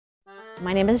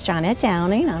My name is Johnette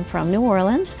Downing. I'm from New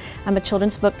Orleans. I'm a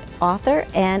children's book author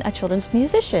and a children's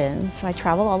musician. So I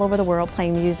travel all over the world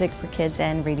playing music for kids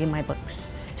and reading my books.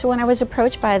 So when I was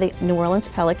approached by the New Orleans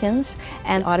Pelicans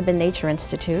and Audubon Nature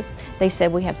Institute, they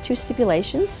said, we have two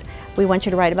stipulations. We want you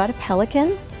to write about a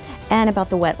pelican and about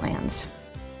the wetlands.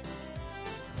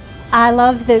 I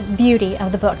love the beauty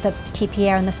of the book, the Petit,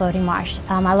 Pierre and the Floating Marsh.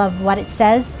 I love what it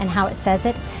says and how it says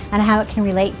it and how it can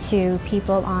relate to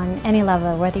people on any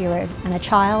level, whether you're a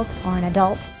child or an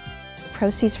adult.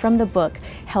 Proceeds from the book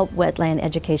help wetland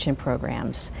education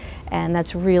programs, and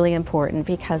that's really important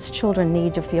because children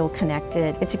need to feel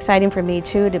connected. It's exciting for me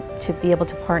too to be able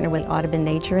to partner with Audubon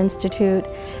Nature Institute.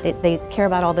 They care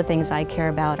about all the things I care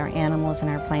about, our animals and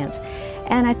our plants.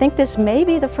 And I think this may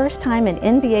be the first time an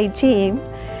NBA team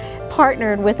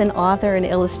partnered with an author, an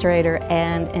illustrator,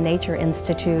 and a Nature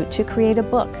Institute to create a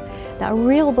book. A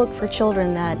real book for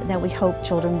children that we hope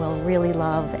children will really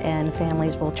love and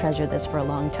families will treasure this for a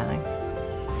long time.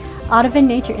 Audubon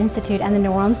Nature Institute and the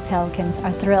New Orleans Pelicans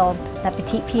are thrilled that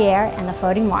Petit, Pierre and the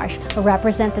Floating Marsh will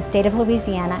represent the state of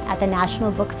Louisiana at the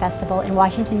National Book Festival in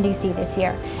Washington, D.C. this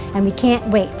year. And we can't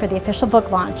wait for the official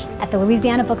book launch at the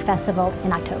Louisiana Book Festival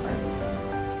in October.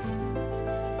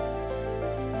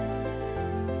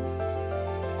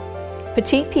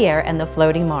 Petit, Pierre and the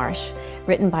Floating Marsh,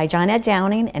 written by Johnette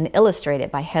Downing and illustrated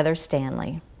by Heather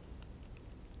Stanley.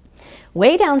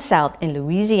 Way down south in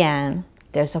Louisiana,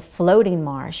 there's a floating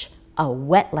marsh, a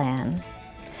wetland.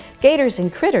 Gators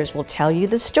and critters will tell you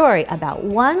the story about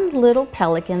one little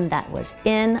pelican that was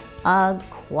in a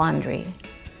quandary.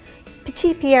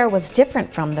 Petit Pierre was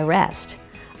different from the rest.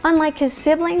 Unlike his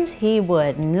siblings, he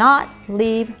would not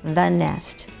leave the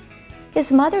nest. His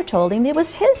mother told him it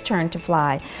was his turn to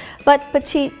fly, but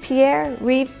Petit Pierre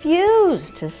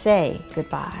refused to say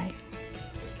goodbye.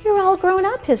 "You're all grown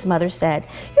up," his mother said.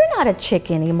 "You're not a chick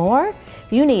anymore.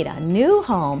 You need a new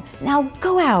home. Now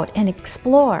go out and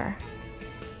explore."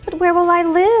 "But where will I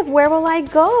live? Where will I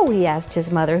go?" he asked his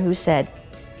mother, who said,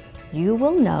 "You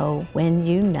will know when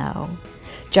you know.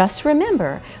 Just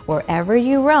remember, wherever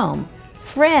you roam,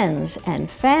 friends and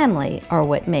family are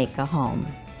what make a home."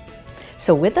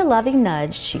 So with a loving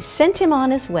nudge, she sent him on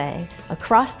his way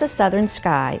across the southern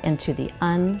sky into the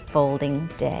unfolding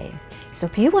day. So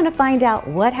if you want to find out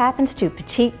what happens to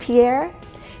Petit Pierre,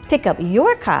 pick up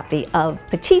your copy of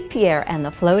Petit Pierre and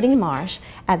the Floating Marsh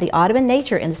at the Audubon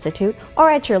Nature Institute or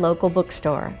at your local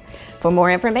bookstore. For more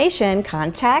information,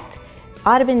 contact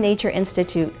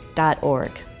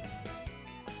audubonnatureinsitute.org.